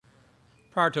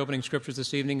Prior to opening scriptures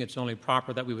this evening, it's only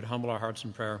proper that we would humble our hearts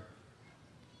in prayer.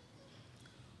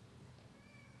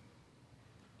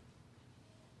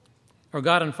 Our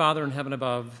God and Father in heaven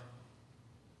above,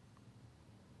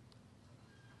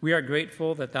 we are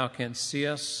grateful that thou canst see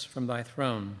us from thy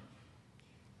throne.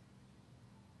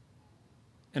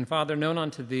 And Father, known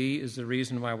unto thee is the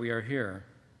reason why we are here,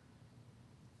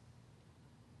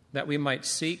 that we might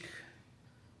seek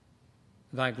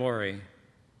thy glory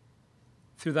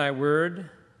through thy word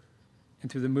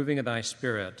and through the moving of thy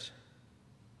Spirit.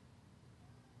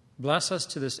 Bless us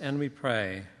to this end, we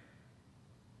pray.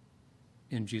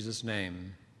 In Jesus'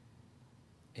 name,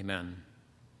 amen.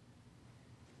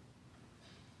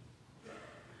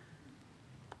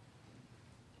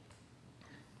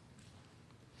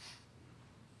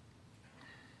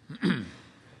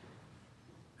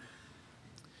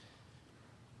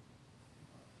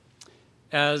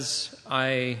 As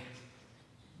I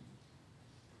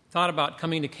thought about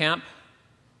coming to camp,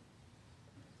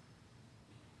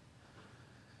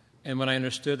 and when I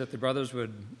understood that the brothers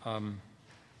would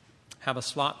have a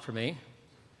slot for me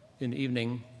in the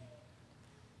evening,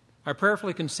 I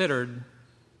prayerfully considered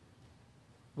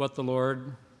what the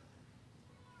Lord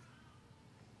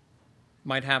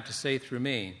might have to say through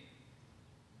me.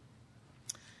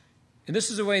 And this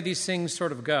is the way these things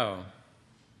sort of go.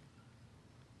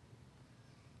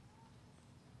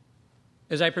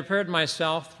 As I prepared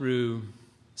myself through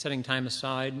setting time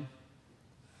aside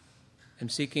and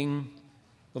seeking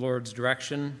the Lord's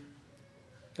direction,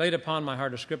 laid upon my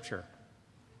heart a scripture.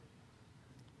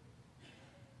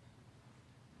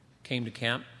 Came to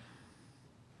camp,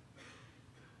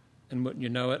 and wouldn't you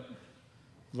know it,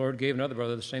 the Lord gave another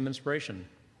brother the same inspiration.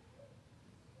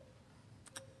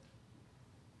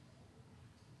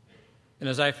 And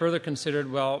as I further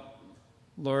considered, well,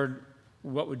 Lord,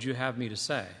 what would you have me to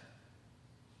say?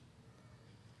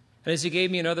 And as he gave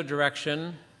me another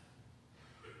direction,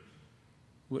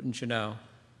 wouldn't you know,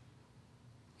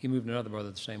 he moved another brother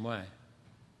the same way.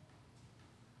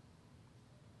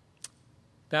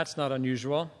 That's not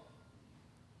unusual.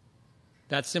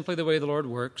 That's simply the way the Lord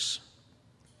works,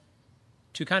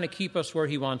 to kind of keep us where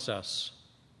he wants us,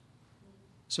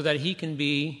 so that he can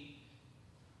be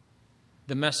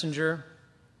the messenger,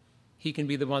 he can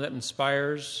be the one that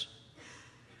inspires,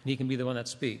 and he can be the one that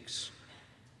speaks.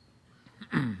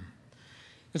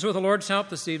 And so with the Lord's help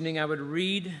this evening, I would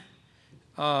read,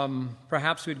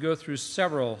 perhaps we'd go through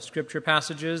several scripture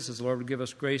passages, as the Lord would give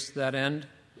us grace to that end.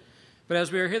 But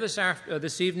as we are here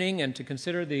this evening and to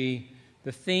consider the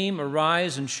theme,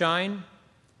 Arise and Shine,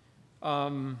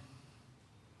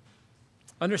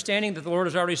 understanding that the Lord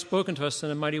has already spoken to us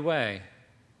in a mighty way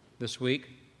this week,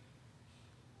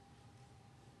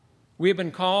 we have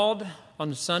been called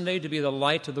on Sunday to be the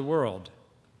light of the world.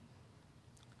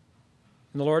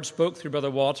 And the Lord spoke through Brother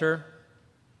Walter,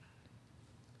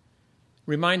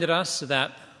 reminded us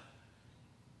that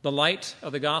the light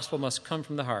of the gospel must come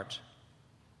from the heart.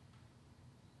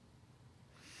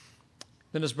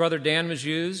 Then as Brother Dan was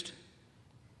used,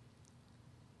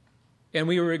 and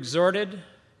we were exhorted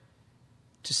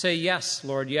to say, yes,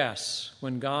 Lord, yes,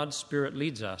 when God's Spirit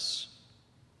leads us.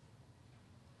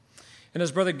 And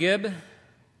as Brother Gibb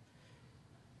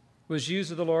was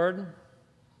used of the Lord,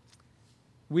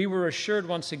 we were assured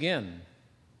once again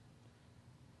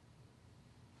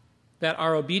that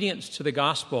our obedience to the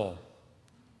gospel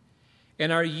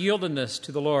and our yieldedness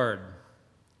to the Lord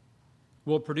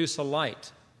will produce a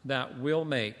light that will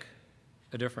make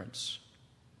a difference.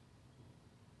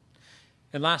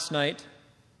 And last night,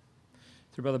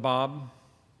 through Brother Bob,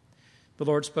 the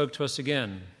Lord spoke to us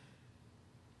again,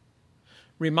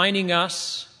 reminding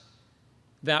us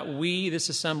that we, this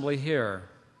assembly here,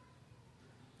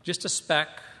 just a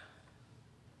speck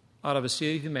out of a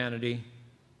sea of humanity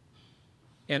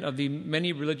and of the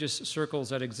many religious circles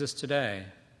that exist today,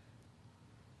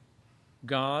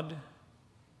 God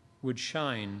would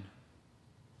shine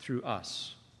through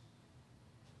us.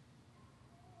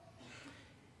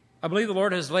 I believe the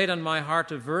Lord has laid on my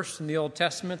heart a verse in the Old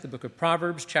Testament, the book of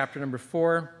Proverbs, chapter number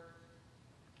 4.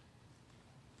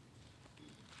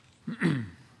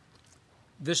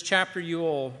 This chapter you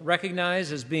will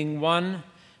recognize as being one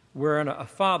wherein a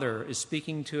father is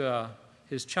speaking to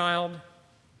his child.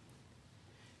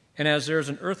 And as there's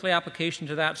an earthly application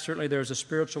to that, certainly there's a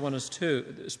spiritual one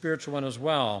as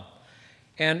well.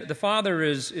 And the father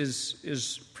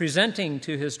is presenting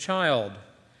to his child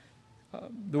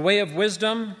the way of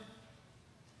wisdom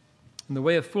and the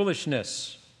way of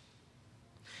foolishness.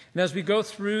 And as we go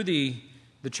through the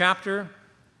chapter,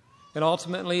 and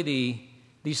ultimately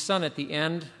the son at the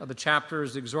end of the chapter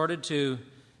is exhorted to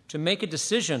make a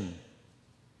decision.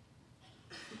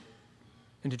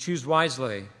 and to choose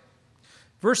wisely.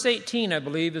 Verse 18, I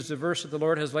believe, is the verse that the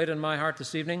Lord has laid on my heart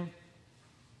this evening.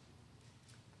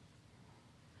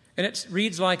 And it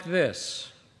reads like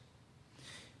this: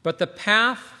 "But the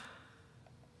path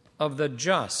of the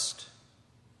just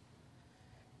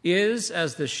is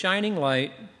as the shining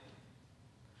light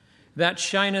that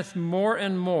shineth more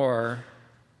and more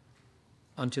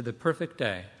unto the perfect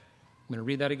day." I'm going to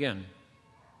read that again.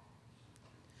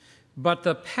 "But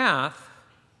the path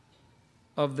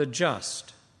of the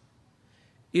just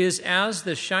is as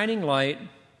the shining light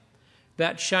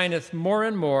that shineth more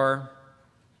and more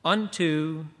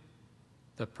unto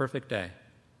the perfect day."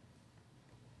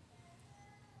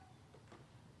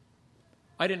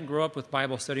 I didn't grow up with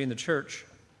Bible study in the church.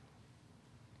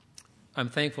 I'm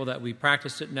thankful that we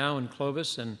practice it now in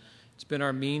Clovis, and it's been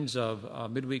our means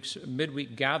of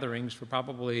midweek gatherings for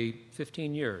probably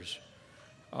 15 years.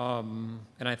 And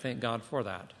I thank God for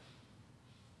that.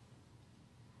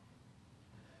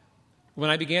 When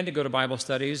I began to go to Bible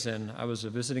studies, and I was a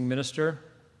visiting minister,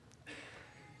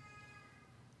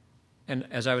 and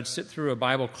as I would sit through a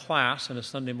Bible class on a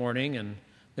Sunday morning and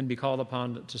then be called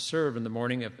upon to serve in the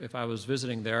morning if I was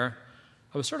visiting there,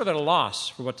 I was sort of at a loss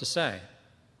for what to say.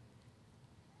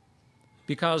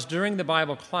 Because during the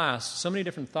Bible class, so many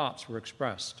different thoughts were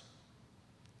expressed.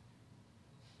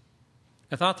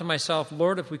 I thought to myself,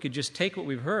 Lord, if we could just take what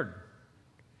we've heard,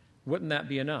 wouldn't that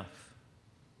be enough?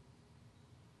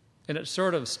 And it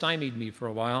sort of stymied me for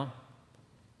a while.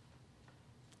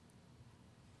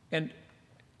 And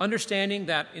understanding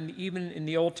that even in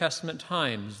the Old Testament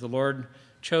times, the Lord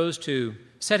chose to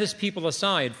set his people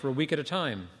aside for a week at a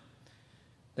time,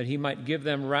 that he might give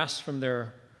them rest from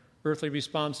their earthly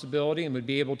responsibility and would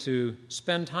be able to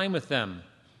spend time with them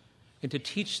and to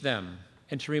teach them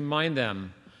and to remind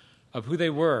them of who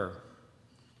they were,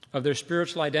 of their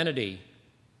spiritual identity,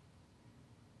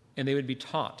 and they would be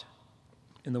taught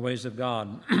in the ways of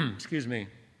God. Excuse me.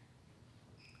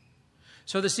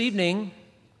 So this evening,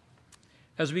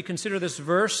 as we consider this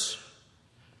verse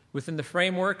within the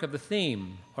framework of the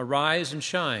theme, Arise and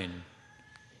Shine,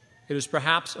 it is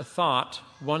perhaps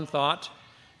one thought,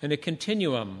 and a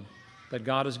continuum that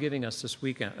God is giving us this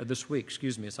week.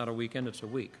 It's not a weekend, it's a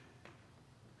week.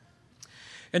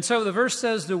 And so the verse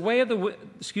says,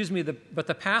 but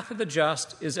the path of the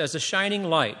just is as a shining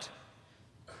light.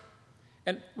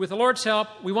 And with the Lord's help,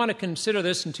 we want to consider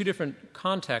this in two different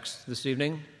contexts this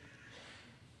evening.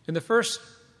 In the first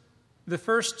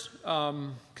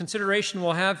consideration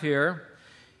we'll have here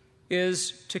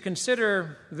is to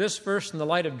consider this verse in the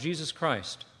light of Jesus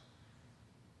Christ.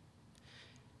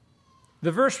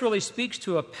 The verse really speaks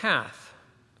to a path,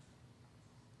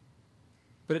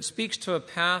 but it speaks to a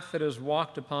path that is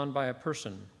walked upon by a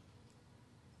person.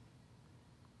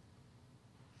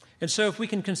 And so if we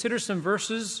can consider some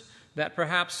verses that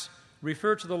perhaps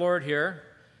refer to the Lord here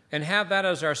and have that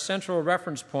as our central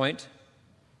reference point,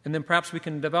 and then perhaps we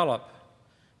can develop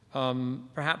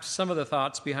perhaps some of the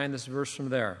thoughts behind this verse from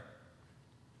there.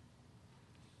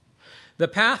 The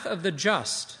path of the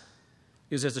just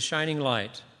is as a shining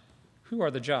light. Who are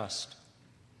the just?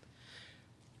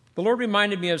 The Lord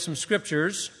reminded me of some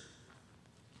scriptures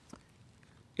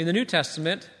in the New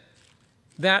Testament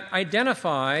that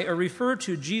identify or refer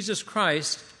to Jesus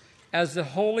Christ as the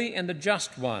holy and the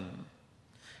just one.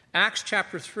 Acts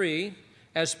chapter 3,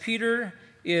 as Peter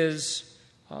is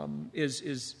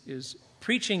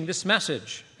preaching this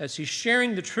message, as he's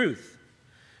sharing the truth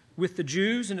with the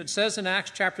Jews, and it says in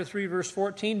Acts chapter 3, verse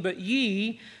 14, "But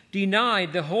ye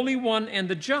denied the Holy One and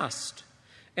the just,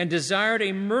 and desired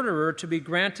a murderer to be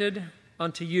granted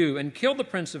unto you, and killed the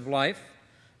Prince of Life,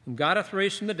 whom God hath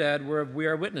raised from the dead, whereof we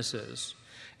are witnesses."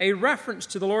 A reference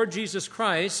to the Lord Jesus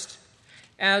Christ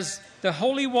as the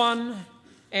Holy One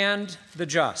and the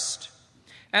just.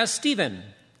 As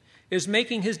Stephen is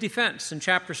making his defense in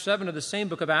chapter 7 of the same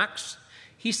book of Acts,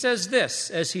 he says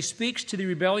this as he speaks to the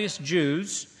rebellious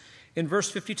Jews in verse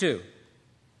 52.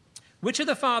 Which of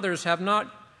the prophets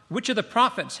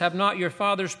have not your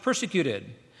fathers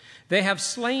persecuted? They have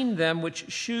slain them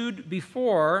which shewed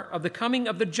before of the coming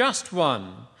of the just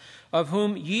one, of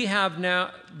whom ye have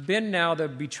been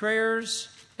the betrayers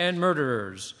and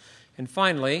murderers. And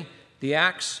finally, the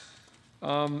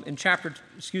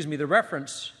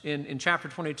reference in chapter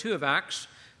 22 of Acts,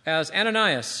 as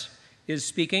Ananias is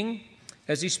speaking,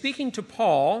 as he's speaking to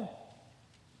Paul,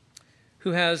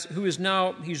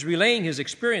 he's relaying his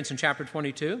experience in chapter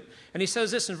 22, and he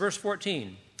says this in verse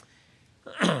 14.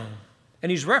 And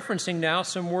he's referencing now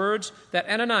some words that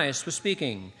Ananias was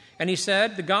speaking. And he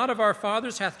said, "The God of our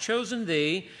fathers hath chosen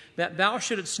thee, that thou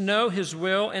shouldest know his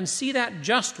will, and see that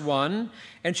just one,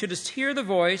 and shouldest hear the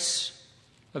voice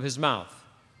of his mouth."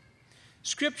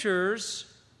 Scriptures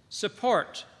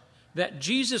support that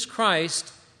Jesus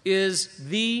Christ is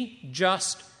the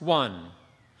just one,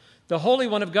 the Holy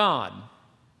One of God,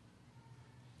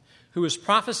 who is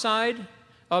prophesied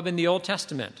of in the Old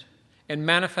Testament and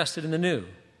manifested in the New.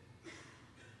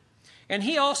 And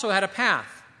he also had a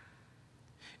path.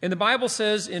 And the Bible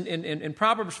says in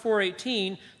Proverbs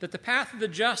 4:18 that the path of the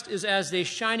just is as a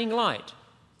shining light.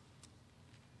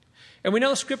 And we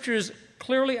know Scriptures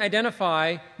clearly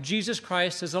identify Jesus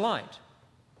Christ as a light.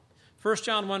 1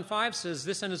 John 1:5 says,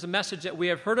 "This then is a message that we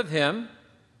have heard of him,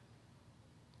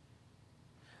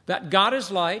 that God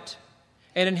is light,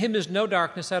 and in him is no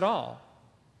darkness at all."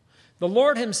 The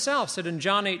Lord himself said in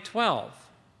John 8:12,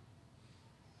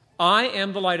 "I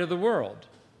am the light of the world.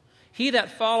 He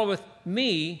that followeth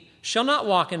me shall not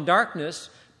walk in darkness,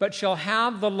 but shall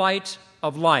have the light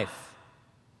of life."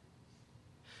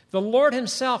 The Lord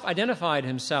himself identified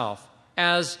himself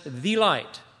as the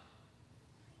light.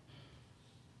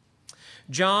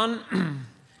 John,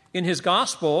 in his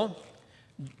gospel,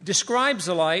 describes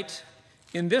the light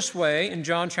in this way in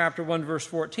John chapter 1, verse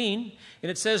 14. And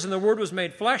it says, "And the Word was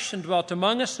made flesh and dwelt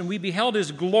among us, and we beheld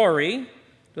his glory."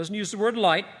 It doesn't use the word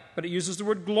light, but it uses the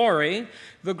word glory.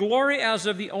 "The glory as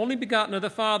of the only begotten of the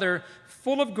Father,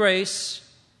 full of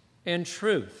grace and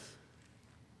truth,"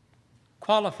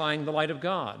 qualifying the light of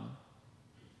God.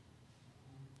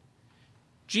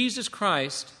 Jesus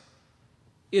Christ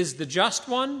is the just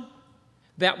one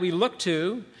that we look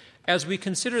to as we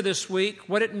consider this week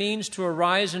what it means to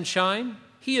arise and shine.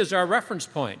 He is our reference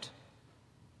point.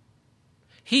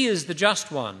 He is the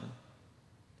just one.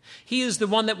 He is the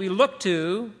one that we look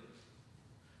to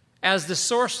as the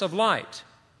source of light.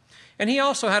 And he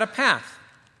also had a path.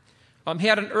 He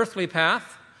had an earthly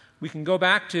path. We can go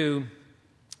back to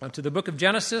the book of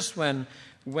Genesis when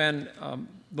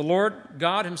the Lord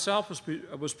God himself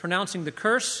was pronouncing the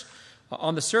curse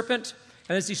on the serpent.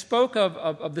 And as he spoke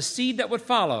of the seed that would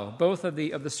follow, both of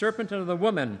the serpent and of the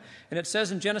woman, and it says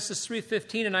in Genesis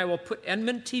 3:15, "And I will put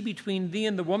enmity between thee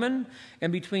and the woman,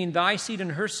 and between thy seed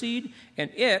and her seed,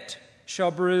 and it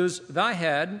shall bruise thy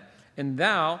head, and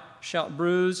thou shalt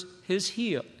bruise his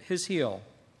heel."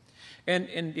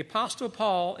 And the Apostle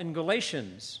Paul in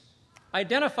Galatians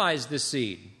identifies this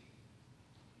seed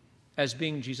as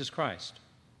being Jesus Christ.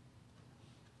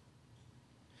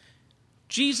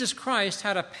 Jesus Christ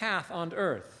had a path on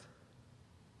earth.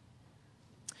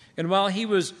 And while he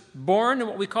was born in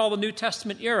what we call the New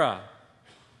Testament era,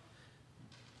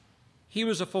 he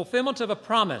was a fulfillment of a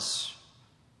promise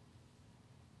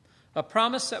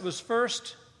that was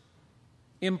first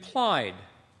implied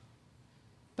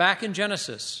back in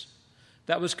Genesis,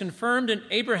 that was confirmed in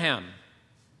Abraham,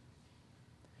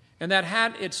 and that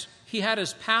he had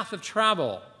his path of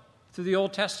travel through the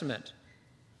Old Testament,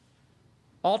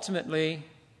 ultimately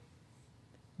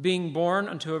being born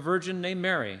unto a virgin named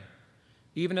Mary,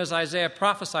 even as Isaiah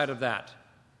prophesied of that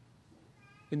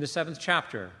in the 7th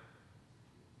chapter.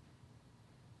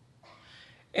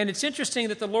 And it's interesting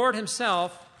that the Lord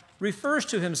himself refers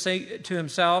to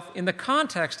himself in the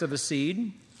context of a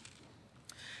seed,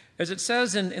 as it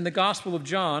says in the Gospel of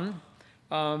John,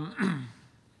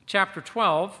 chapter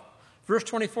 12, verse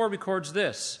 24 records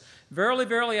this: "Verily,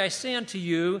 verily, I say unto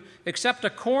you, except a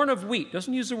corn of wheat,"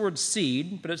 doesn't use the word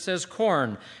seed, but it says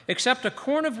corn, "except a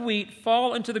corn of wheat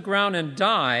fall into the ground and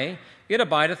die, it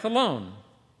abideth alone.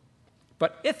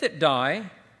 But if it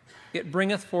die, it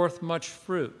bringeth forth much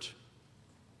fruit."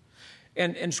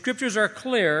 And Scriptures are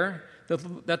clear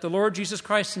that the Lord Jesus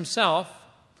Christ himself,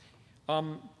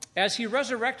 as he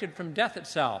resurrected from death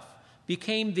itself,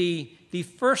 became the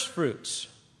first fruits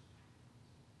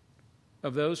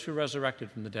of those who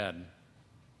resurrected from the dead.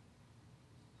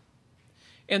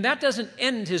 And that doesn't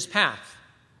end his path,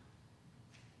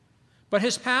 but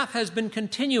his path has been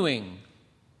continuing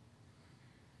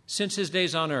since his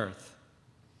days on earth.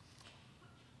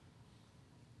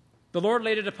 The Lord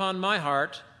laid it upon my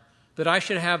heart that I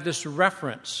should have this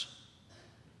reference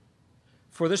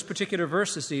for this particular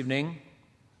verse this evening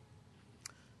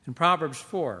in Proverbs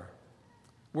 4,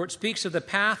 where it speaks of the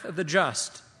path of the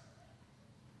just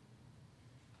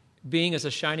being as a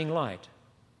shining light.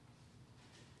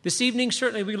 This evening,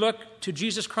 certainly, we look to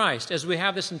Jesus Christ, as we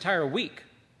have this entire week,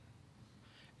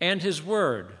 and his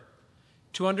word,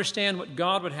 to understand what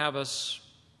God would have us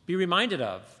be reminded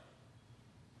of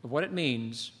what it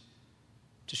means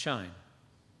to shine.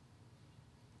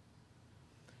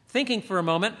 Thinking for a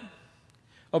moment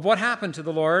of what happened to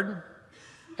the Lord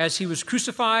as he was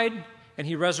crucified and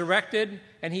he resurrected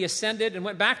and he ascended and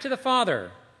went back to the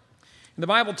Father. And the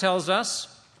Bible tells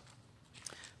us,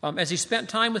 as he spent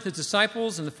time with his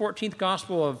disciples in the 14th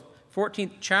Gospel of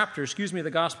 14th chapter, of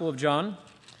the Gospel of John,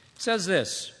 says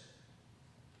this.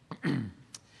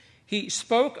 He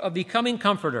spoke of the coming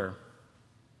Comforter.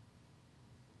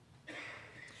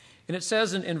 And it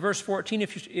says in verse 14,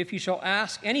 if you shall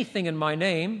ask anything in my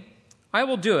name, I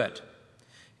will do it.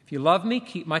 If you love me,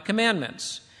 keep my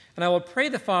commandments. And I will pray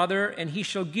the Father, and he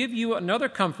shall give you another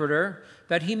Comforter,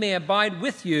 that he may abide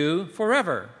with you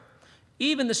forever,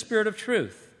 even the Spirit of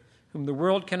truth, whom the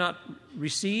world cannot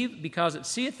receive, because it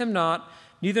seeth him not,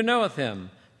 neither knoweth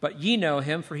him. But ye know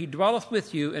him, for he dwelleth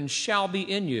with you and shall be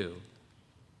in you.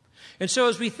 And so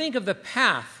as we think of the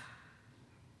path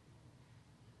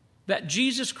that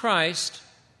Jesus Christ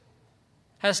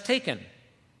has taken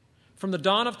from the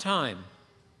dawn of time,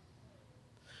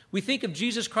 we think of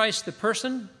Jesus Christ, the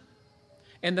person,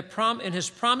 and his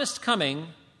promised coming,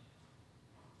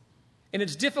 and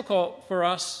it's difficult for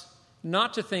us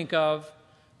not to think of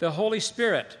the Holy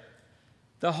Spirit,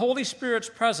 the Holy Spirit's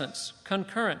presence,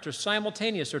 concurrent or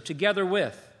simultaneous or together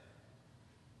with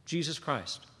Jesus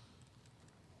Christ.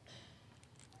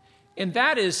 And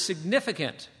that is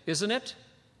significant, isn't it,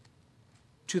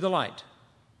 to the light.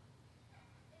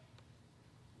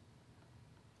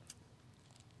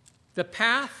 The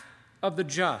path of the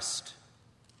just.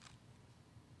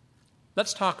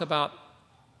 Let's talk about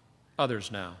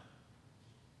others now.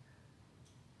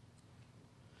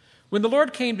 When the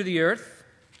Lord came to the earth,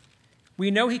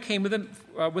 we know he came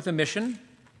with a mission.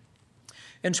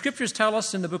 And scriptures tell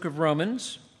us in the book of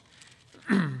Romans,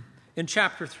 in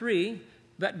chapter 3,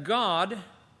 that God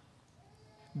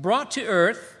brought to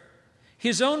earth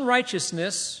his own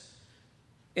righteousness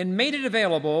and made it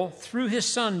available through his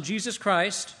Son, Jesus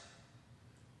Christ,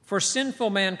 for sinful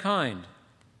mankind.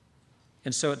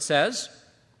 And so it says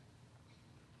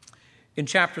in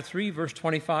chapter 3, verse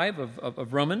 25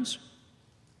 of Romans,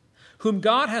 whom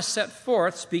God has set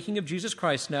forth, speaking of Jesus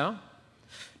Christ now,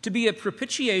 to be a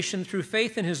propitiation through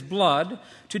faith in his blood,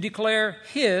 to declare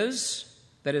his,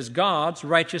 that is God's,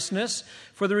 righteousness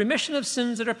for the remission of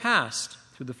sins that are past,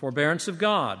 through the forbearance of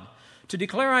God. To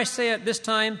declare, I say at this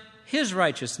time, his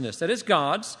righteousness, that is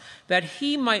God's, that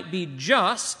he might be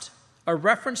just, a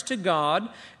reference to God,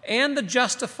 and the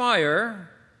justifier,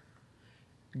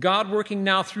 God working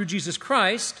now through Jesus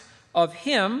Christ, of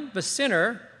him, the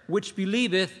sinner, which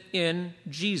believeth in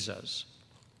Jesus.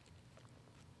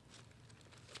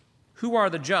 Who are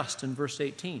the just in verse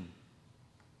 18?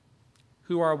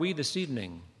 Who are we this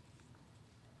evening?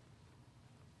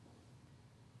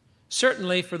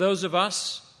 Certainly for those of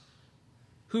us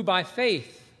who by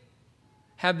faith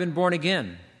have been born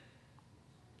again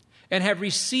and have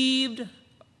received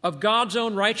of God's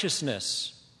own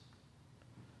righteousness,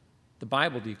 the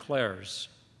Bible declares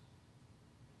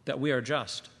that we are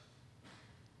just.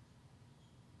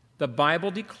 The Bible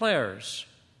declares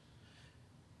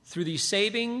through the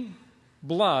saving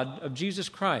blood of Jesus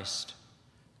Christ,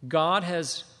 God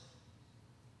has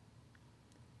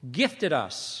gifted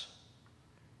us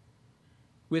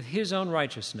with his own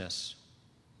righteousness,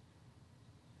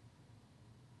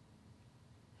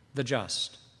 the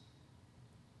just.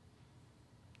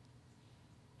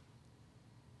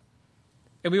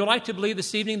 And we would like to believe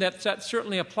this evening that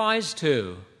certainly applies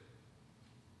to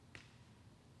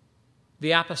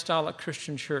the Apostolic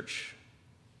Christian Church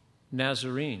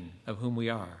Nazarene, of whom we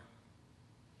are.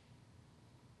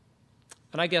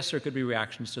 And I guess there could be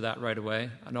reactions to that right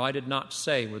away. I know I did not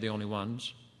say we're the only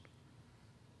ones.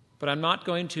 But I'm not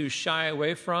going to shy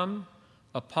away from,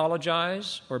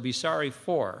 apologize, or be sorry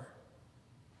for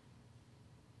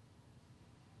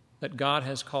that God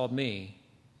has called me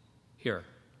here.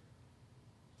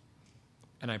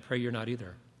 And I pray you're not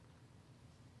either.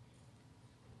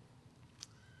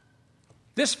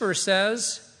 This verse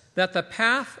says that the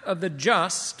path of the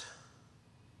just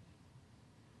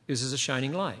is as a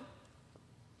shining light.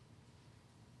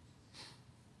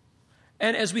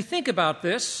 And as we think about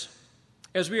this,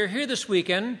 as we are here this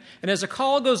weekend, and as a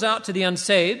call goes out to the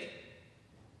unsaved,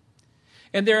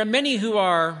 and there are many who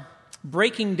are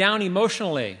breaking down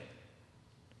emotionally,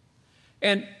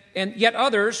 and yet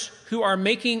others who are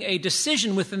making a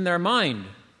decision within their mind,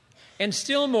 and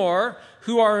still more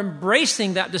who are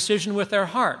embracing that decision with their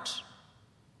heart,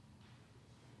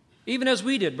 even as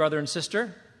we did, brother and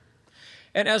sister.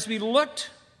 And as we looked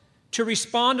to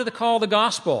respond to the call of the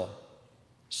gospel,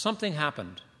 something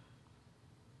happened.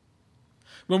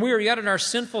 When we were yet in our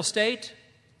sinful state,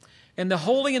 and the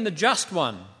holy and the just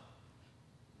one,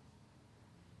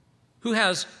 who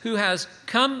has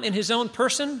come in his own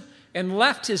person and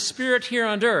left his Spirit here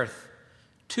on earth,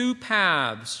 two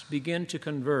paths begin to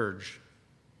converge.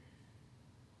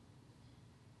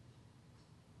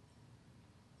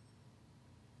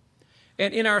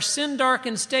 And in our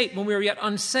sin-darkened state, when we were yet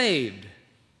unsaved,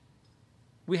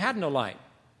 we had no light.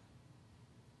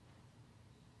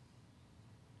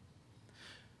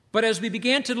 But as we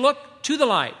began to look to the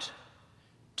light,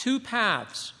 two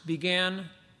paths began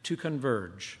to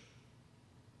converge.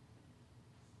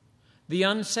 The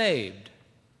unsaved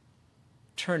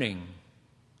turning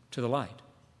to the light.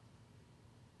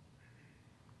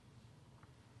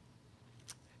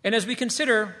 And as we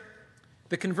consider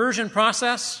the conversion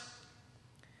process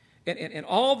and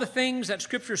all the things that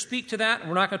Scripture speak to that, and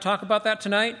we're not going to talk about that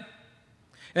tonight,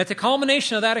 and at the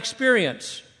culmination of that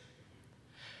experience,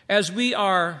 as we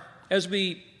are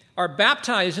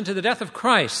baptized into the death of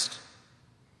Christ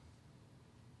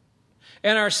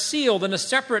and are sealed in a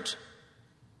separate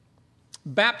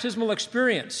baptismal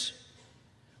experience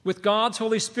with God's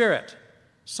Holy Spirit,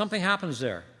 something happens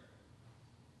there.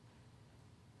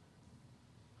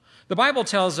 The Bible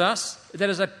tells us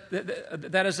that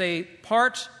is a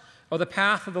part of the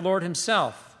path of the Lord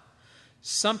himself.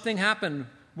 Something happened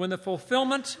when the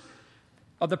fulfillment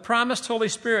of the promised Holy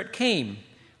Spirit came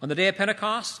on the day of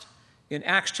Pentecost in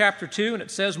Acts chapter 2, and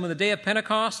it says, when the day of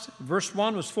Pentecost, verse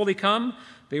 1, was fully come,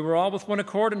 they were all with one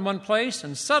accord in one place,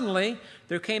 and suddenly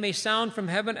there came a sound from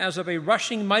heaven as of a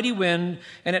rushing mighty wind,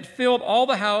 and it filled all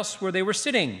the house where they were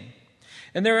sitting.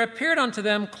 And there appeared unto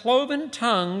them cloven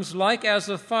tongues like as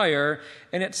of fire,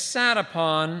 and it sat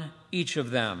upon each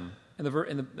of them.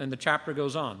 And the chapter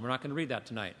goes on. We're not going to read that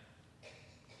tonight.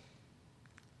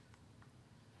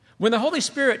 When the Holy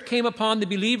Spirit came upon the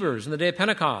believers on the day of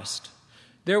Pentecost,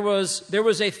 there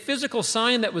was a physical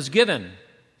sign that was given,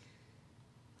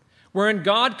 wherein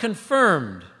God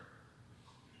confirmed,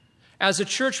 as the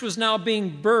church was now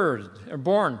being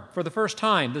born for the first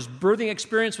time, this birthing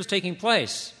experience was taking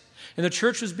place, and the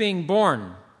church was being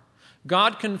born.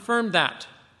 God confirmed that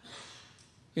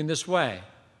in this way,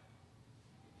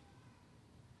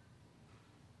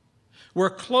 where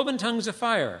cloven tongues of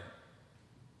fire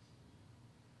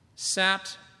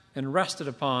sat and rested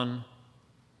upon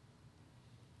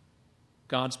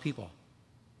God's people.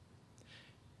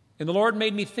 And the Lord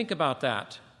made me think about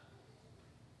that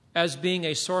as being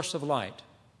a source of light.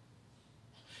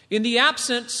 In the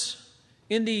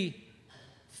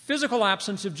physical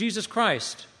absence of Jesus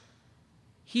Christ,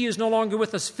 he is no longer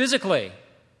with us physically.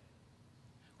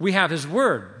 We have his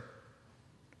word.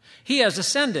 He has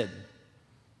ascended.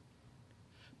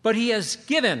 But he has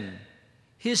given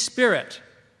his Spirit,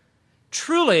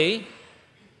 truly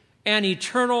an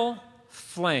eternal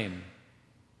flame,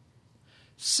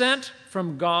 sent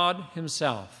from God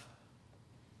himself,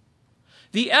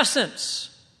 the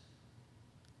essence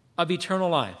of eternal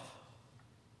life.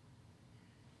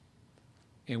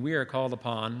 And we are called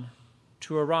upon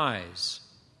to arise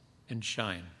and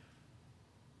shine.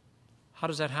 How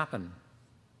does that happen?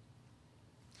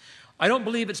 I don't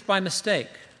believe it's by mistake.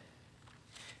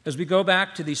 As we go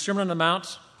back to the Sermon on the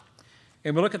Mount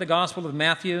and we look at the Gospel of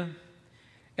Matthew,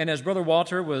 and as Brother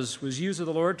Walter was used of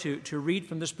the Lord to read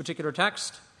from this particular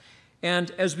text, and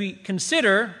as we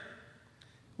consider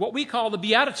what we call the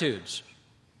Beatitudes,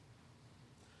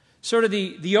 sort of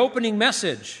the opening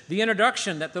message, the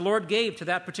introduction that the Lord gave on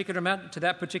that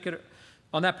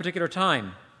particular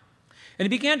time. And he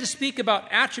began to speak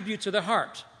about attributes of the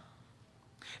heart.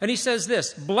 And he says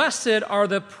this, blessed are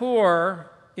the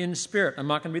poor in spirit. I'm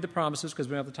not going to read the promises because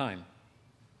we don't have the time.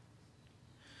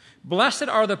 Blessed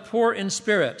are the poor in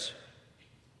spirit.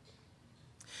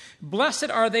 Blessed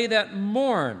are they that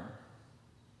mourn.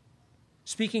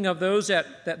 Speaking of those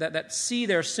that see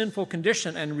their sinful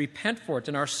condition and repent for it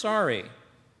and are sorry.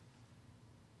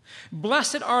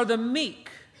 Blessed are the meek.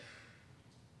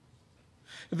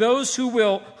 Those who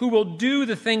will do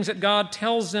the things that God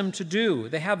tells them to do.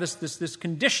 They have this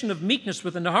condition of meekness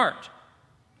within the heart.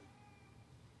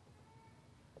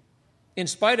 In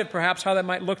spite of perhaps how that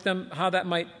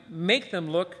might make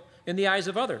them look in the eyes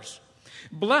of others.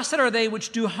 Blessed are they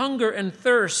which do hunger and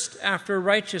thirst after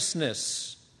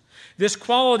righteousness. This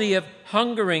quality of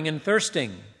hungering and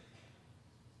thirsting.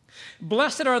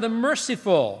 Blessed are the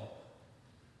merciful.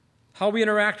 How we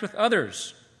interact with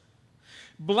others.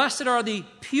 Blessed are the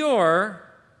pure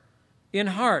in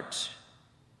heart.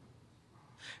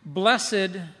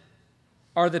 Blessed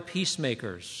are the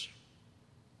peacemakers.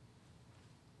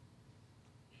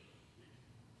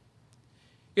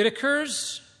 It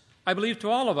occurs, I believe, to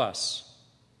all of us.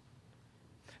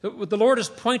 What the Lord is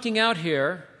pointing out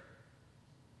here,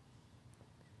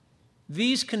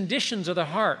 these conditions of the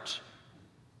heart,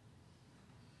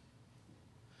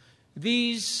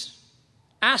 these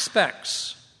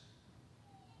aspects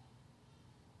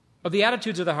of the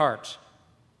attitudes of the heart,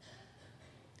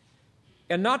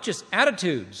 and not just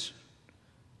attitudes,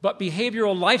 but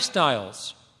behavioral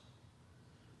lifestyles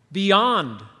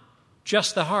beyond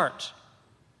just the heart.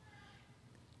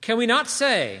 Can we not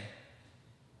say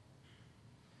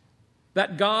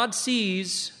that God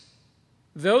sees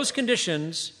those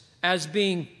conditions as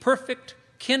being perfect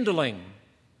kindling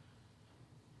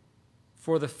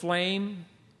for the flame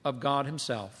of God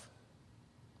Himself?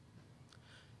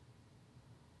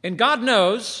 And God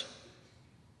knows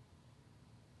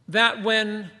that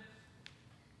when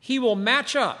He will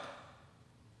match up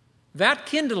that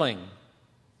kindling,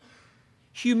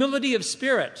 humility of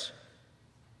spirit,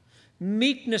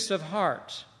 meekness of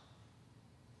heart,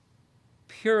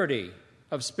 purity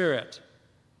of spirit,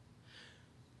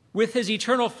 with His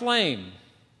eternal flame,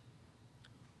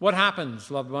 what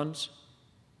happens, loved ones?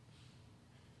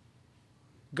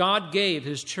 God gave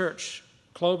His church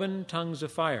cloven tongues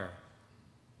of fire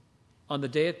on the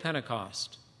day of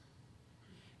Pentecost,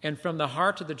 and from the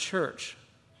heart of the church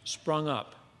sprung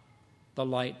up the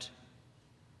light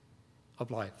of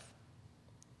life.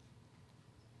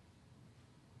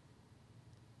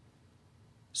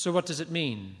 So what does it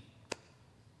mean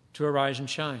to arise and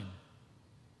shine?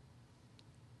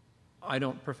 I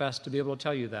don't profess to be able to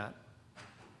tell you that.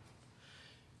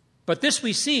 But this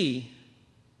we see,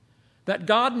 that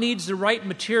God needs the right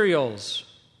materials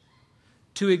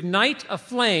to ignite a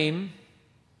flame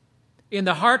in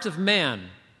the heart of man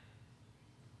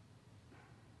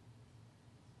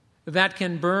that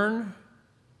can burn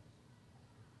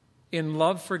in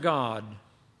love for God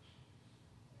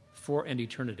for an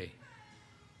eternity.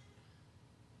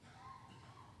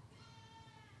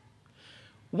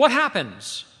 What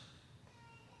happens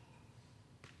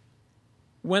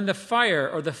when the fire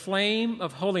or the flame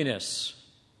of holiness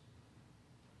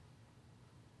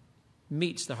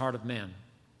meets the heart of man?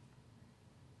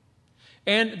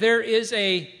 And there is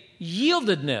a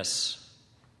yieldedness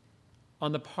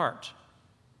on the part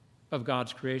of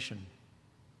God's creation.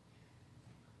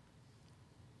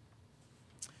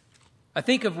 I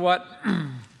think of what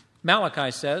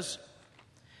Malachi says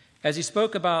as he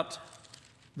spoke about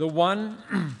the one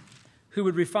who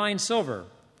would refine silver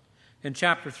in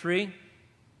chapter 3.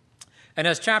 And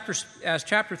as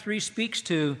chapter 3 speaks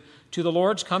to the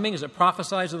Lord's coming, as it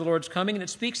prophesies of the Lord's coming, and it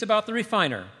speaks about the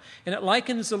refiner, and it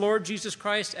likens the Lord Jesus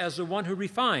Christ as the one who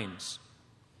refines.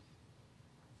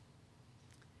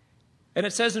 And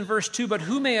it says in verse 2, "But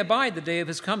who may abide the day of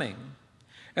his coming?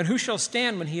 And who shall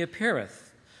stand when he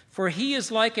appeareth? For he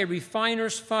is like a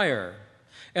refiner's fire,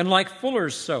 and like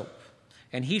fuller's soap.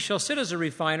 And he shall sit as a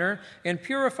refiner and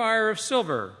purifier of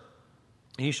silver.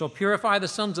 And he shall purify the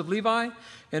sons of Levi,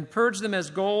 and purge them as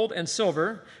gold and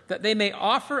silver, that they may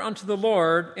offer unto the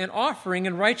Lord an offering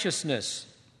in righteousness."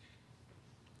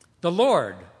 The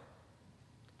Lord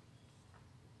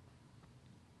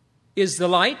is the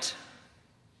light,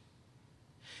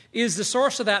 is the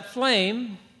source of that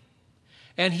flame,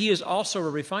 and He is also a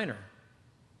refiner.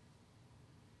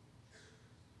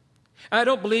 I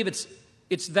don't believe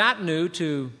it's that new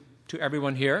to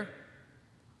everyone here,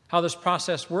 how this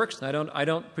process works. And I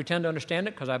don't pretend to understand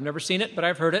it because I've never seen it, but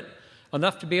I've heard it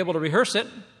enough to be able to rehearse it.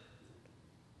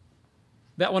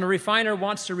 That when a refiner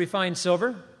wants to refine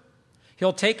silver,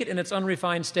 he'll take it in its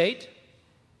unrefined state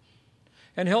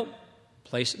and he'll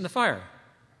place it in the fire.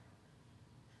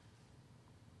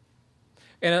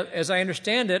 And as I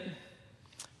understand it,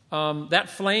 that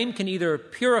flame can either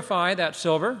purify that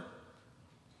silver,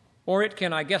 or it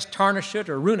can, I guess, tarnish it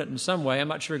or ruin it in some way. I'm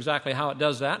not sure exactly how it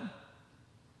does that.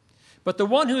 But the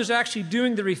one who is actually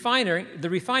doing the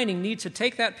refining needs to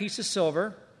take that piece of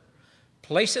silver,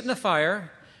 place it in the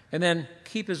fire, and then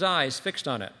keep his eyes fixed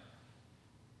on it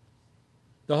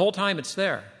the whole time it's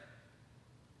there,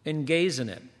 and gaze in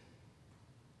it.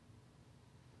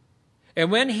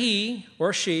 And when he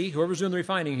or she, whoever's doing the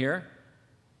refining here,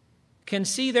 can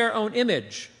see their own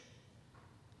image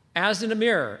as in a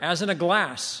mirror, as in a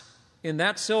glass, in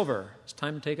that silver, it's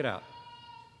time to take it out.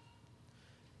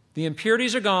 The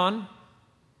impurities are gone,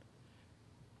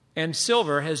 and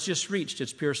silver has just reached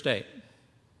its pure state.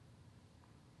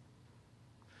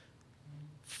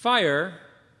 Fire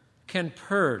can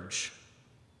purge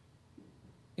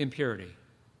impurity.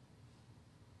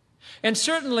 And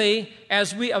certainly,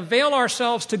 as we avail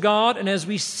ourselves to God and as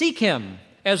we seek Him,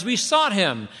 as we sought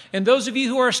Him, and those of you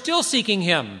who are still seeking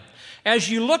Him, as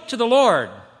you look to the Lord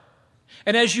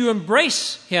and as you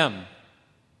embrace Him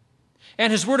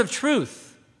and His word of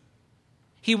truth,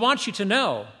 He wants you to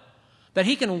know that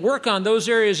He can work on those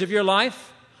areas of your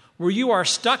life where you are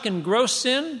stuck in gross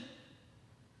sin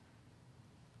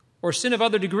or sin of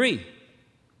other degree.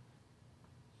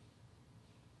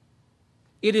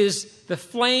 It is the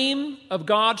flame of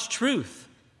God's truth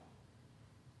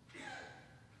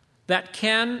that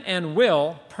can and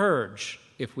will purge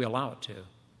if we allow it to.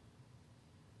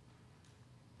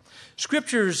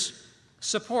 Scriptures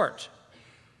support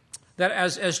that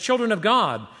as children of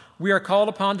God, we are called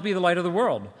upon to be the light of the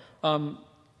world.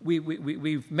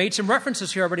 We've made some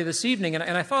references here already this evening,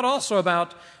 and I thought also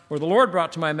about, or the Lord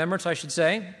brought to my remembrance, I should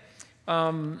say,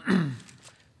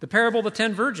 the parable of the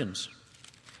 10 virgins.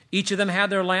 Each of them had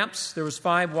their lamps. There was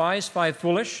 5 wise, 5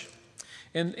 foolish.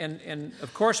 And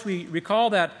of course, we recall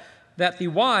that the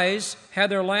wise had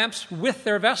their lamps with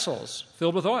their vessels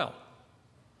filled with oil.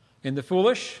 And the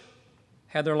foolish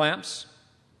had their lamps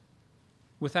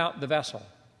without the vessel.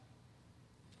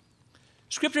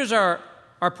 Scriptures are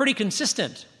pretty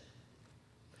consistent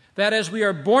that as we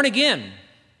are born again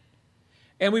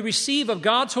and we receive of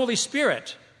God's Holy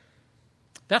Spirit,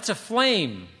 that's a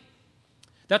flame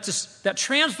that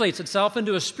translates itself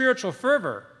into a spiritual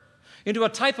fervor, into a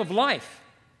type of life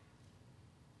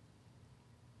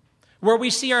where we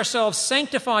see ourselves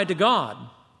sanctified to God,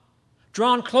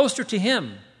 drawn closer to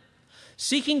Him,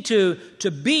 seeking to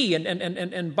be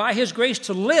and by His grace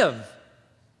to live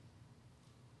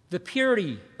the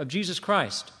purity of Jesus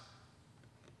Christ,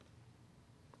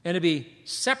 and to be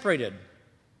separated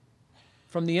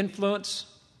from the influence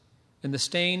and the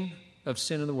stain of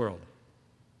sin in the world.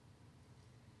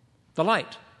 The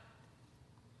light.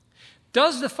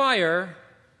 Does the fire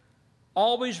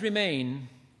always remain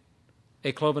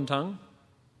a cloven tongue?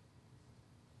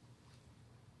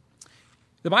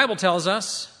 The Bible tells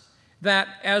us that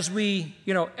as we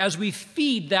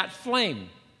feed that flame,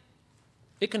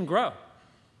 it can grow.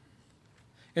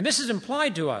 And this is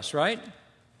implied to us, right?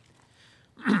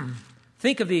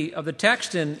 Think of the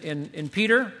text in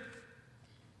Peter,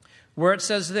 where it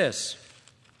says this.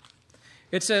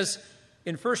 It says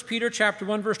in 1 Peter chapter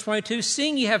 1, verse 22,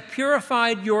 seeing ye have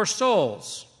purified your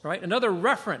souls, right? Another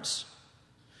reference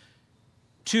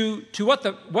to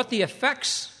what the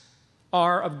effects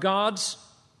are of God's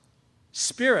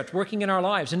Spirit working in our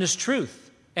lives, and His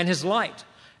truth and His light,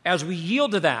 as we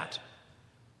yield to that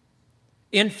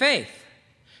in faith,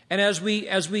 and as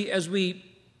we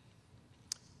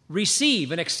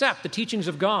receive and accept the teachings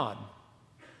of God,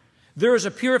 there is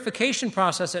a purification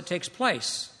process that takes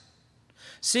place.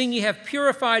 Seeing ye have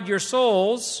purified your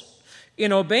souls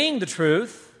in obeying the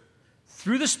truth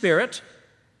through the Spirit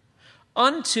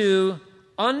unto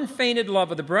unfeigned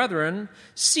love of the brethren,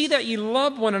 see that ye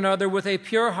love one another with a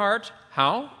pure heart.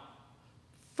 How?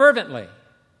 Fervently.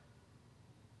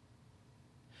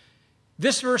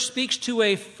 This verse speaks to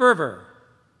a fervor.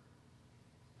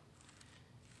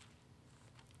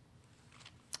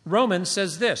 Romans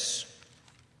says this,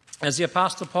 as the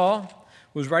Apostle Paul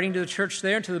was writing to the church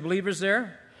there, to the believers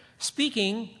there,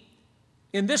 speaking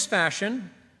in this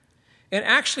fashion and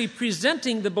actually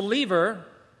presenting the believer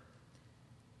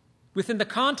within the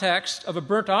context of a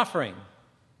burnt offering,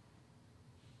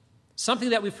 something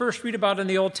that we first read about in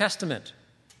the Old Testament,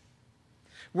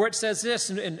 where it says this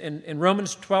in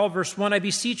Romans 12, verse 1, I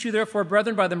beseech you, therefore,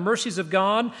 brethren, by the mercies of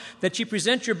God, that ye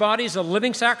present your bodies a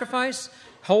living sacrifice,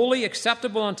 holy,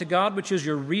 acceptable unto God, which is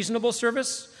your reasonable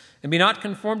service. And be not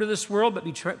conformed to this world,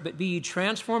 but be ye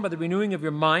transformed by the renewing of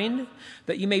your mind,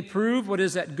 that ye may prove what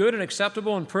is that good and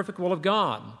acceptable and perfect will of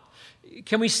God.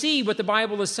 Can we see what the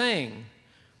Bible is saying?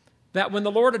 That when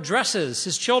the Lord addresses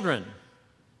His children,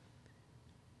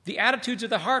 the attitudes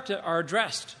of the heart are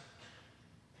addressed.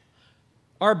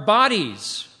 Our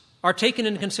bodies are taken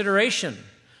into consideration.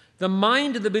 The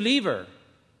mind of the believer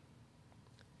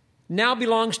now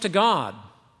belongs to God.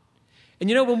 And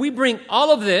when we bring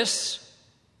all of this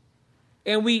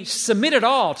and we submit it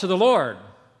all to the Lord,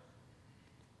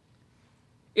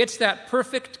 it's that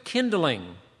perfect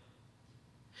kindling.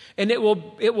 And it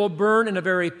will burn in a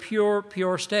very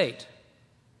pure state.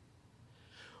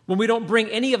 When we don't bring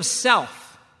any of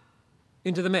self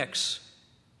into the mix.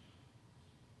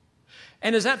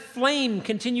 And as that flame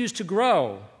continues to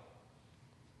grow,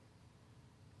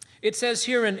 it says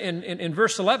here in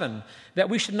verse 11 that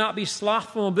we should not be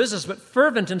slothful in business, but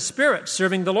fervent in spirit,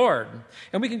 serving the Lord.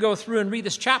 And we can go through and read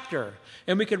this chapter,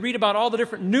 and we could read about all the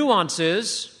different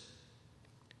nuances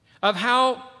of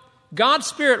how God's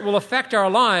Spirit will affect our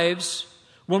lives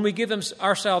when we give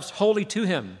ourselves wholly to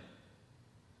Him.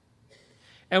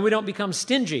 And we don't become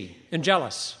stingy and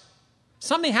jealous.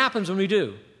 Something happens when we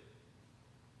do.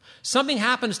 Something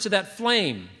happens to that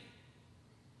flame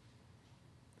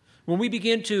when we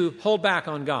begin to hold back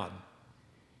on God.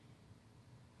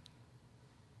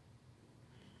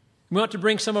 We want to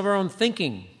bring some of our own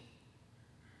thinking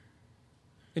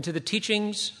into the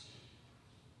teachings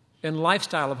and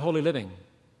lifestyle of holy living.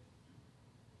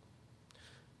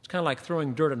 It's kind of like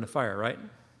throwing dirt in the fire, right?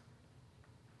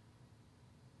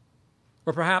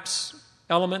 or perhaps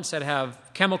elements that have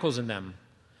chemicals in them.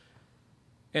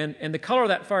 And the color of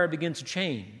that fire begins to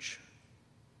change.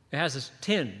 It has this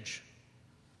tinge.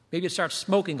 Maybe it starts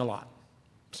smoking a lot.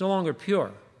 It's no longer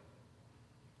pure.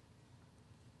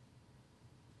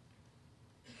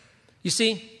 You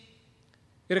see,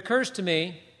 it occurs to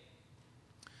me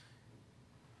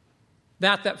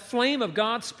that flame of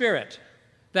God's Spirit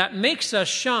that makes us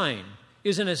shine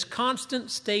is in a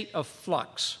constant state of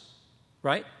flux,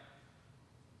 right?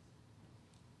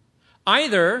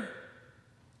 Either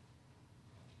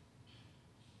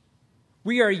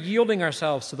we are yielding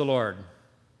ourselves to the Lord,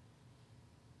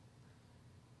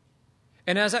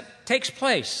 and as that takes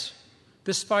place,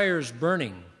 this fire is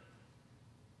burning,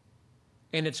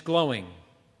 and it's glowing,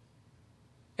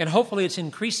 and hopefully it's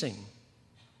increasing.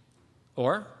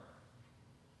 Or,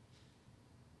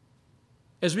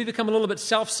 as we become a little bit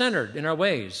self-centered in our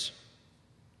ways,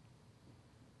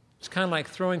 it's kind of like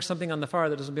throwing something on the fire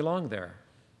that doesn't belong there.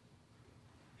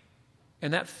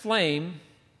 And that flame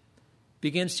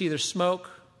begins to either smoke,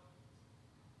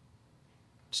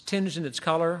 it's tinged in its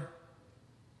color,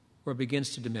 or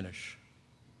begins to diminish.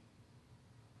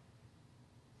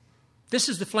 This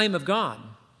is the flame of God.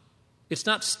 It's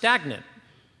not stagnant.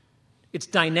 It's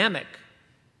dynamic.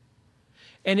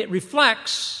 And it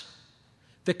reflects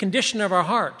the condition of our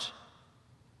heart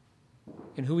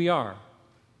and who we are.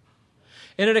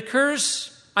 And it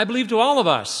occurs, I believe, to all of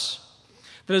us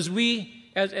that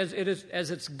as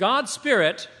it's God's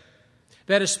Spirit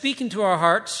that is speaking to our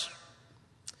hearts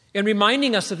and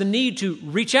reminding us of the need to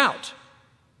reach out.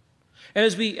 And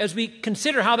as we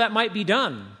consider how that might be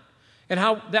done and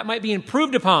how that might be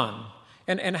improved upon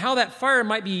and how that fire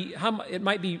might be, how it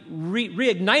might be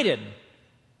reignited,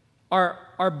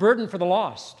 our burden for the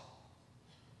lost.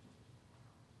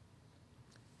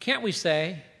 Can't we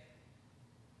say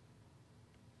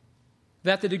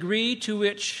that the degree to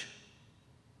which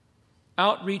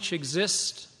outreach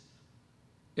exists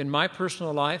in my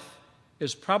personal life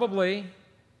is probably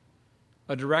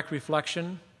a direct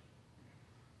reflection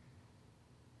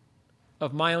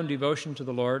of my own devotion to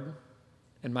the Lord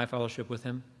and my fellowship with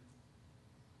Him?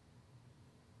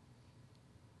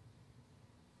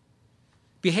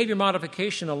 Behavior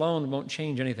modification alone won't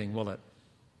change anything, will it?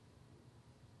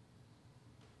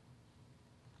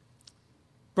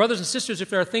 Brothers and sisters, if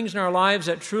there are things in our lives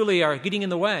that truly are getting in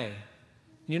the way,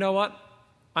 you know what?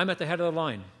 I'm at the head of the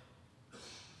line.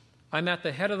 I'm at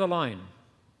the head of the line.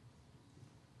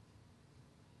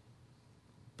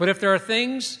 But if there are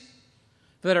things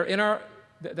that are in our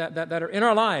that are in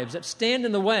our lives that stand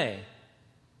in the way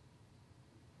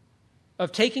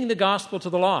of taking the gospel to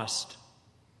the lost,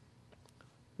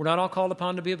 we're not all called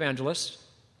upon to be evangelists.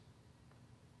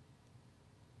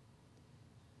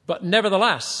 But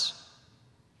nevertheless,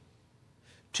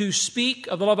 to speak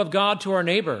of the love of God to our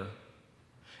neighbor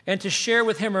and to share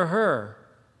with him or her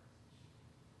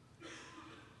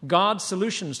God's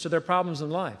solutions to their problems in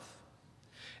life.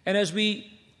 And as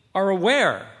we are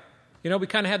aware, we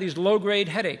kind of have these low-grade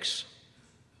headaches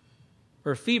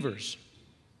or fevers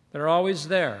that are always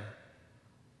there,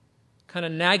 kind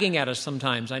of nagging at us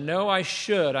sometimes. I know I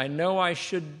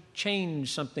should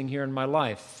change something here in my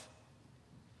life,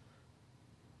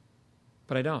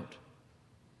 but I don't.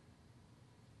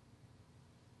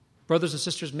 Brothers and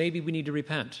sisters, maybe we need to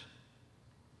repent.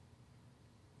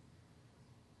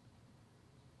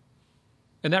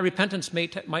 And that repentance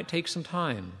might take some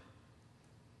time.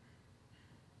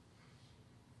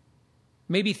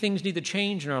 Maybe things need to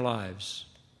change in our lives.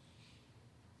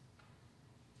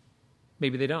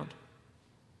 Maybe they don't.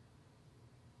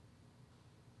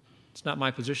 It's not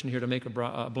my position here to make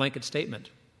a blanket statement.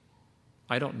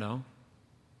 I don't know.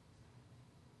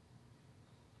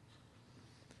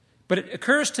 But it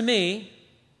occurs to me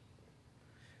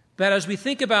that as we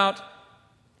think about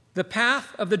the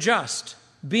path of the just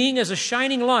being as a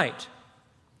shining light,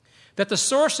 that the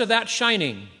source of that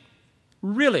shining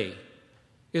really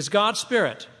is God's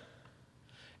Spirit.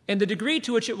 And the degree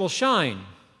to which it will shine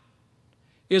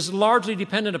is largely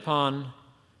dependent upon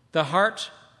the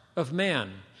heart of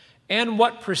man and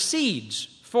what proceeds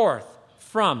forth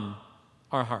from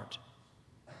our heart.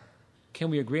 Can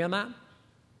we agree on that?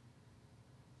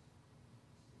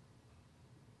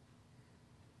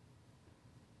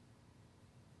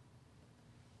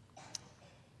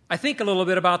 I think a little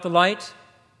bit about the light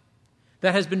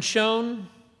that has been shown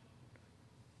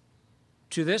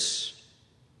to this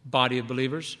body of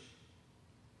believers.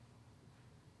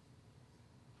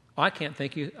 I can't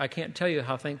tell you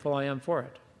how thankful I am for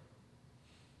it.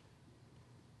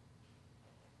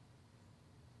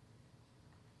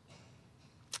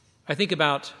 I think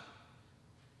about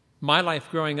my life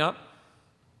growing up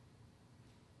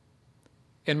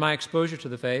in my exposure to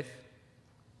the faith.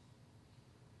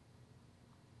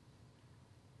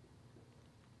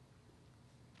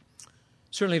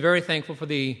 Certainly very thankful for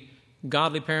the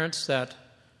godly parents that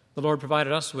the Lord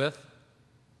provided us with.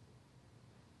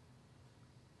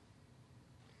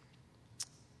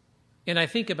 And I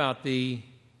think about the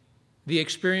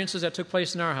experiences that took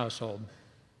place in our household,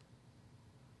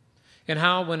 and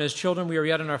how, when as children we were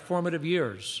yet in our formative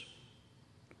years,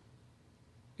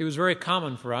 it was very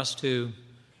common for us to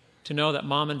know that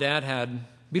Mom and Dad had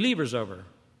believers over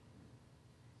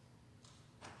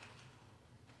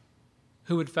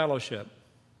who would fellowship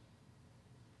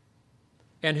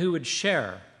and who would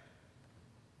share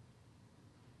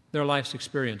their life's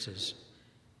experiences.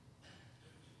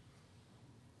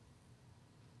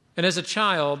 And as a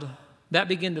child, that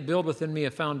began to build within me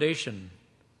a foundation,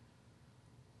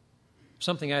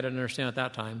 something I didn't understand at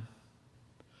that time,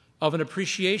 of an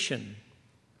appreciation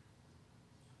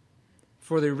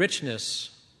for the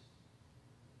richness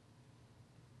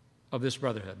of this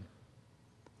brotherhood.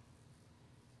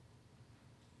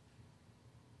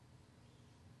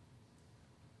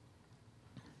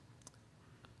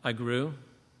 I grew,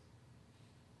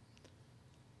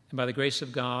 and by the grace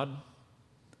of God,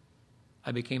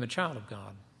 I became a child of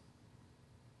God.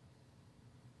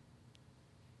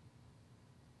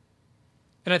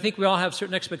 And I think we all have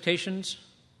certain expectations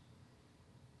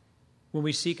when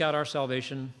we seek out our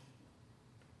salvation,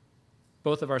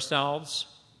 both of ourselves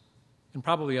and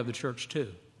probably of the church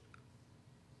too.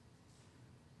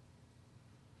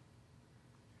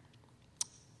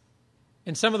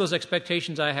 And some of those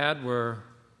expectations I had were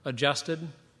adjusted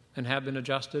and have been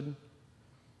adjusted,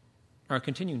 are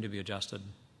continuing to be adjusted.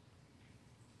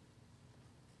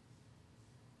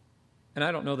 And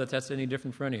I don't know that that's any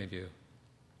different for any of you.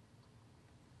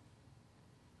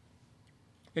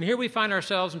 And here we find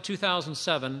ourselves in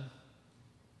 2007.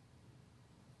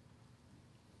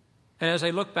 And as I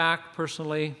look back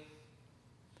personally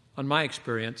on my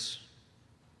experience,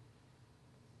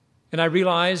 and I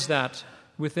realize that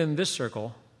within this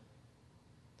circle,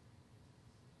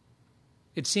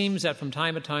 it seems that from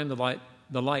time to time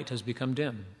the light has become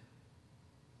dim.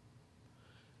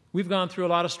 We've gone through a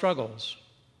lot of struggles.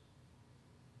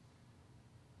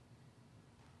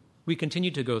 We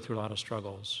continue to go through a lot of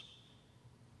struggles.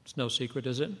 It's no secret,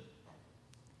 is it?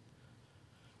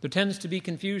 There tends to be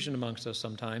confusion amongst us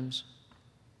sometimes.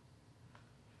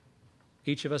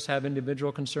 Each of us have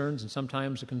individual concerns, and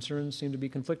sometimes the concerns seem to be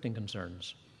conflicting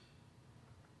concerns.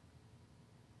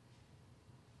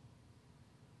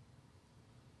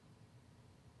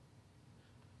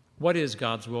 What is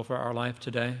God's will for our life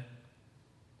today?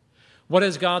 What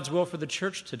is God's will for the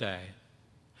church today?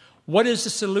 What is the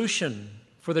solution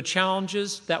for the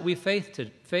challenges that we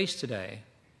face today?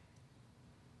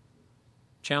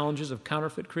 Challenges of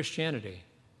counterfeit Christianity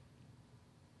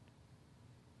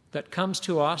that comes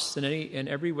to us in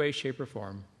every way, shape, or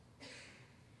form.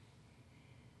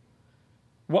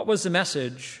 What was the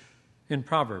message in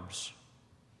Proverbs?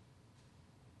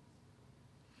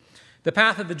 The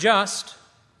path of the just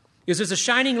is as a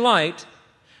shining light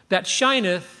that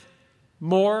shineth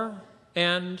more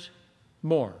and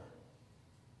more.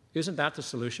 Isn't that the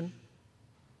solution?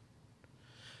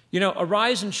 You know,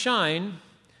 arise and shine,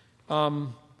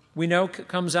 we know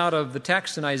comes out of the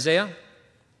text in Isaiah.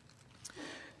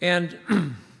 And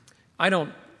I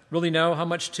don't really know how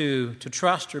much to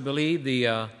trust or believe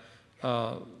the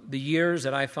years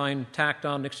that I find tacked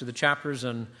on next to the chapters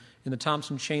and in the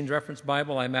Thompson Chains Reference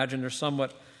Bible. I imagine they're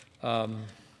somewhat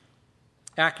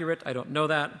accurate. I don't know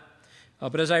that.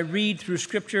 But as I read through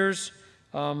scriptures,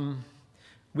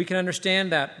 we can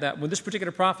understand that when this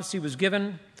particular prophecy was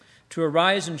given to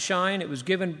arise and shine, it was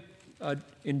given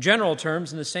in general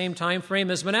terms in the same time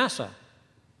frame as Manasseh,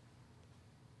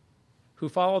 who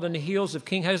followed in the heels of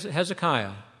King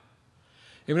Hezekiah.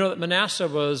 And we know that Manasseh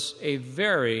was a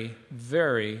very,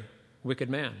 very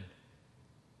wicked man,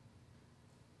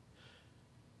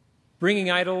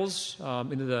 bringing idols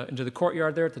into the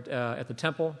courtyard there at the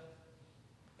temple,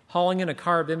 hauling in a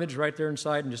carved image right there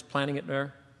inside and just planting it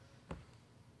there.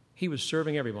 He was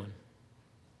serving everyone.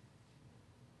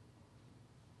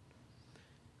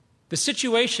 The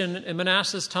situation in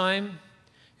Manasseh's time,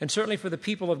 and certainly for the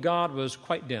people of God, was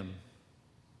quite dim.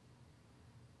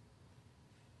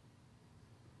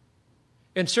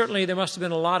 And certainly there must have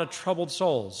been a lot of troubled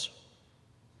souls.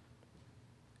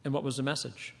 And what was the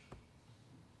message?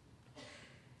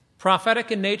 Prophetic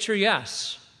in nature,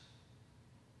 yes.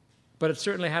 But it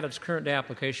certainly had its current day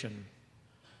application.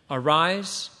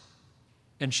 Arise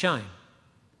and shine.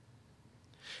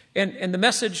 And the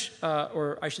message,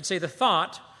 or I should say the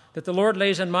thought, that the Lord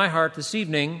lays on my heart this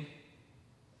evening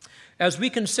as we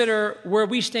consider where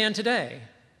we stand today,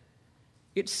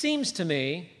 it seems to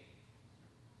me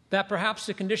that perhaps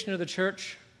the condition of the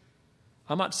church,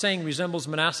 I'm not saying resembles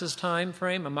Manasseh's time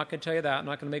frame. I'm not going to tell you that. I'm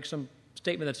not going to make some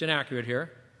statement that's inaccurate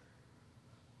here.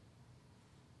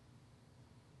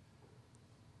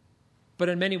 But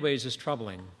in many ways is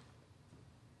troubling.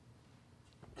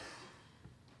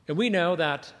 And we know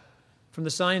that from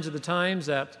the signs of the times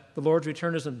that the Lord's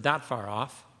return isn't that far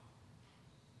off.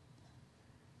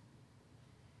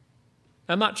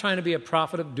 I'm not trying to be a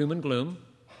prophet of doom and gloom.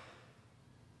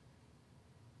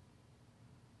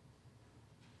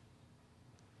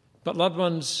 But loved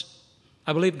ones,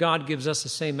 I believe God gives us the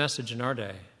same message in our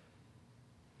day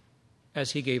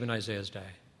as he gave in Isaiah's day.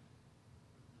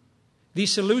 The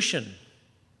solution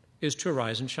is to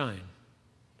arise and shine.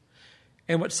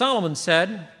 And what Solomon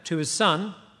said to his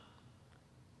son,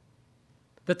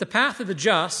 that the path of the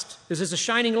just is as a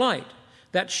shining light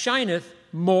that shineth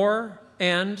more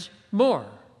and more.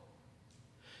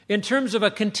 In terms of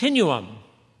a continuum,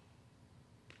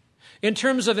 in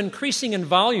terms of increasing in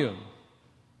volume.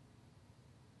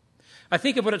 I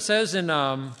think of what it says in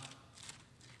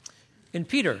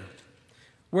Peter,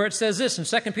 where it says this in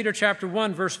 2 Peter chapter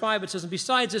 1, verse 5, it says, "And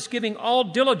besides this, giving all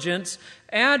diligence,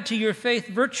 add to your faith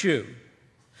virtue,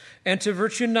 and to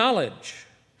virtue knowledge,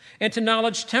 and to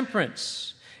knowledge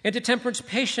temperance, and to temperance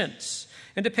patience,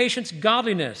 and to patience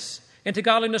godliness, and to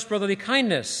godliness brotherly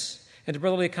kindness, and to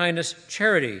brotherly kindness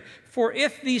charity. For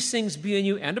if these things be in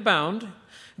you and abound,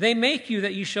 they make you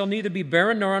that you shall neither be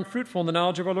barren nor unfruitful in the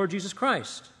knowledge of our Lord Jesus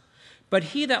Christ. But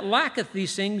he that lacketh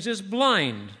these things is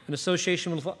blind," an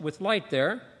association with light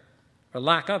there, or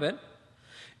lack of it,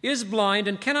 "is blind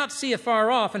and cannot see afar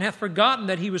off, and hath forgotten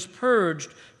that he was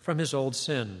purged from his old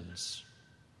sins."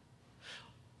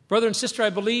 Brother and sister, I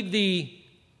believe the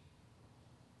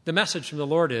message from the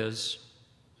Lord is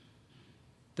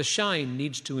the shine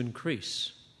needs to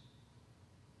increase.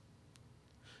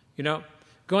 You know,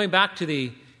 going back to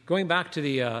the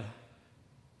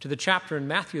chapter in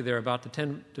Matthew there about the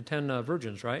ten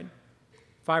virgins, right?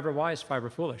 5 are wise, 5 are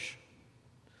foolish.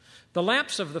 The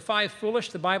lamps of the 5 foolish,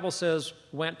 the Bible says,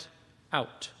 went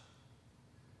out.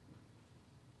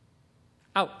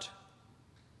 Out.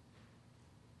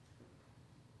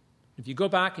 If you go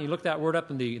back and you look that word up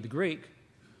in the Greek,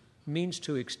 it means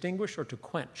to extinguish or to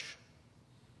quench.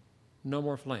 No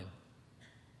more flame.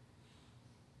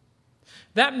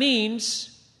 That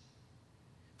means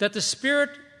that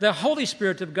the Holy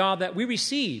Spirit of God that we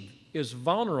receive is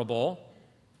vulnerable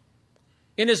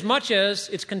inasmuch as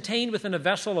it's contained within a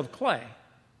vessel of clay.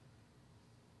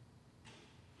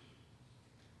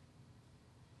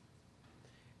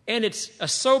 And it's a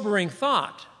sobering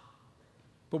thought,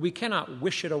 but we cannot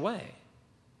wish it away.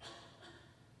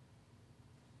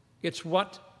 It's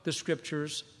what the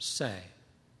Scriptures say.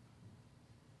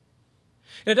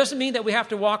 And it doesn't mean that we have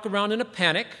to walk around in a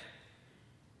panic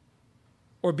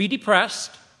or be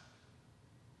depressed,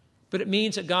 but it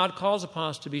means that God calls upon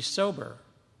us to be sober.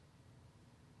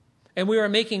 And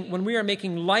when we are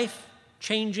making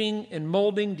life-changing and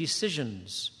molding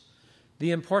decisions,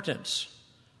 the importance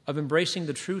of embracing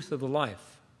the truth of the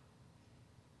life,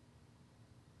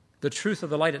 the truth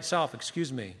of the light itself,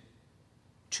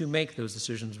 to make those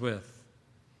decisions with.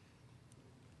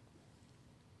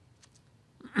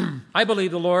 I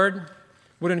believe the Lord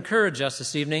would encourage us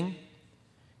this evening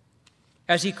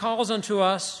as he calls unto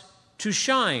us to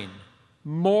shine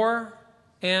more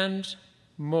and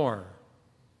more,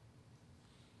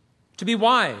 to be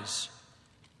wise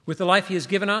with the life he has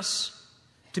given us,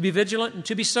 to be vigilant and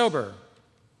to be sober.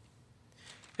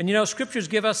 And you know, Scriptures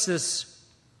give us this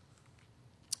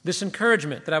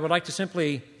encouragement that I would like to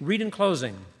simply read in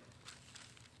closing.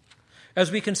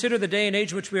 As we consider the day and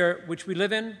age which we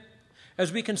live in,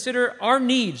 as we consider our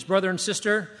needs, brother and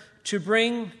sister, to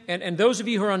bring, and those of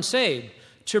you who are unsaved,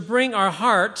 to bring our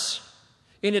hearts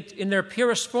in their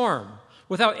purest form,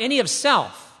 without any of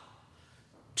self,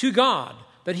 to God,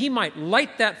 that he might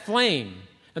light that flame,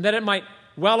 and that it might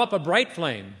well up a bright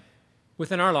flame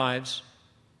within our lives.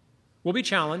 We'll be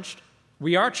challenged.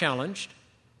 We are challenged.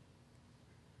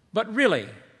 But really,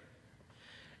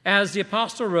 as the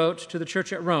apostle wrote to the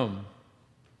church at Rome,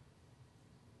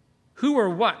 "Who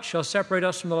or what shall separate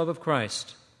us from the love of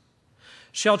Christ?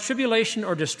 Shall tribulation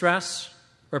or distress,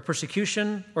 or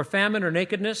persecution, or famine, or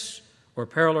nakedness, or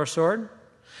peril, or sword?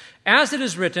 As it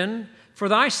is written, for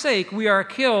thy sake we are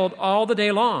killed all the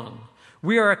day long.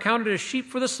 We are accounted as sheep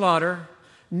for the slaughter.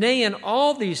 Nay, in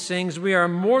all these things we are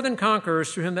more than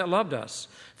conquerors through him that loved us.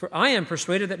 For I am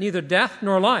persuaded that neither death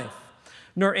nor life,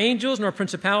 nor angels, nor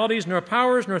principalities, nor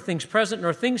powers, nor things present,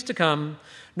 nor things to come,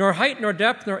 nor height, nor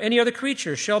depth, nor any other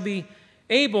creature shall be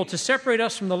able to separate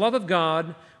us from the love of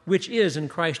God, which is in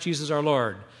Christ Jesus our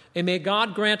Lord. And may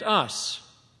God grant us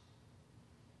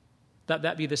that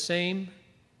that be the same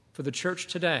for the church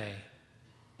today,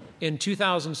 in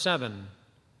 2007,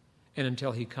 and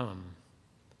until he come.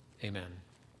 Amen.